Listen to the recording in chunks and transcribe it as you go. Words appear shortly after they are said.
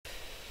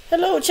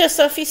Hello chess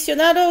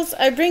aficionados,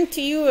 I bring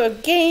to you a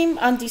game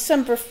on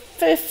December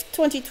 5th,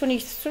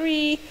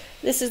 2023.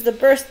 This is the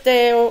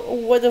birthday, or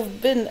would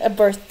have been a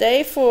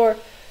birthday, for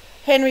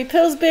Henry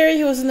Pillsbury,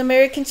 who was an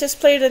American chess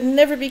player that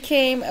never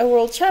became a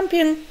world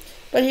champion,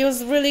 but he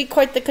was really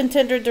quite the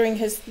contender during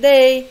his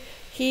day.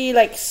 He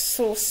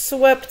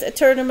swept a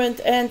tournament,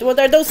 and what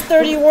are those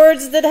 30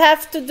 words that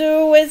have to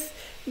do with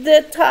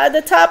the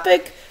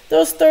topic?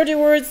 Those 30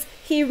 words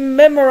he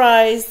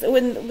memorized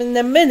in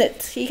a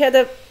minute. He had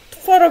a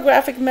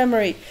photographic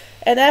memory,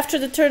 and after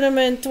the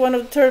tournament, one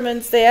of the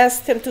tournaments, they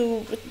asked him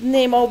to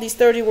name all these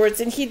 30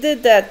 words, and he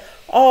did that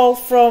all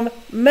from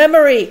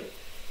memory.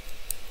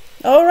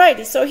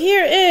 Alrighty, so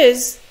here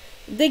is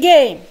the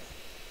game.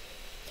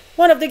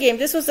 One of the games.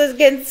 This was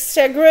against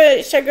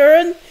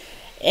Chigorin,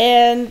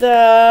 and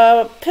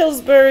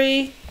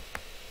Pillsbury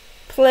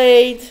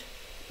played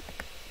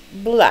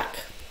black.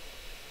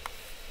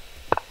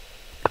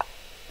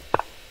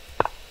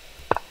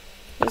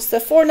 It's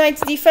the 4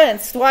 knights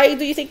defense. Why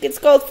do you think it's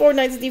called 4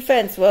 knights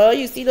defense? Well,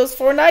 you see those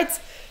 4 knights?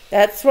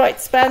 That's right,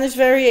 Spanish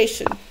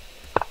variation.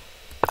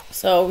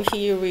 So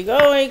here we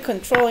go,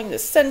 controlling the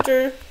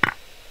center.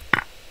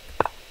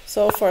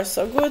 So far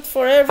so good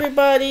for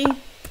everybody.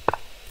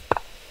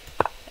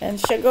 And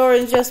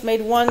Chigorin just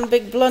made one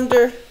big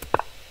blunder,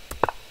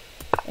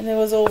 and it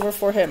was over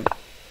for him.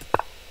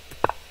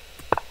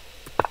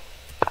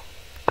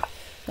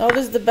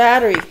 Notice the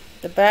battery.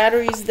 The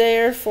battery's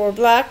there for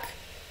black,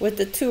 with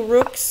the 2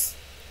 rooks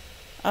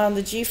on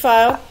the G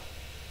file.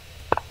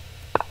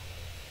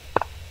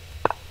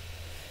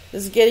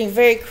 This is getting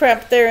very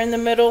cramped there in the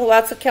middle,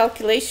 lots of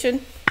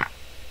calculation.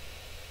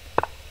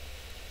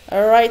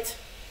 Alright,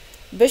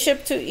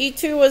 bishop to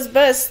e2 was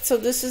best, so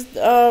this is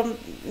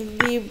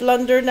the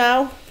blunder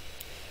now.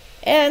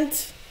 And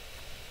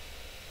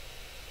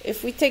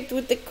if we take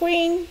with the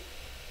queen,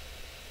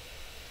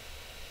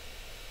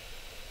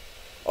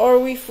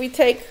 or if we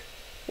take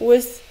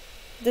with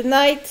the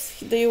knight,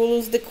 they will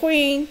lose the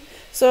queen.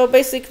 So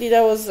basically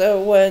that was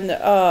when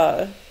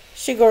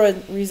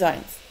Chigorin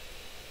resigns.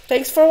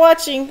 Thanks for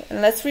watching,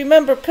 and let's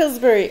remember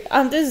Pillsbury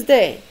on this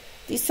day,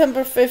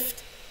 December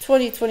 5th,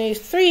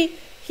 2023,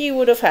 he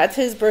would have had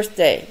his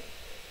birthday.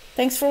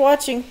 Thanks for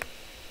watching.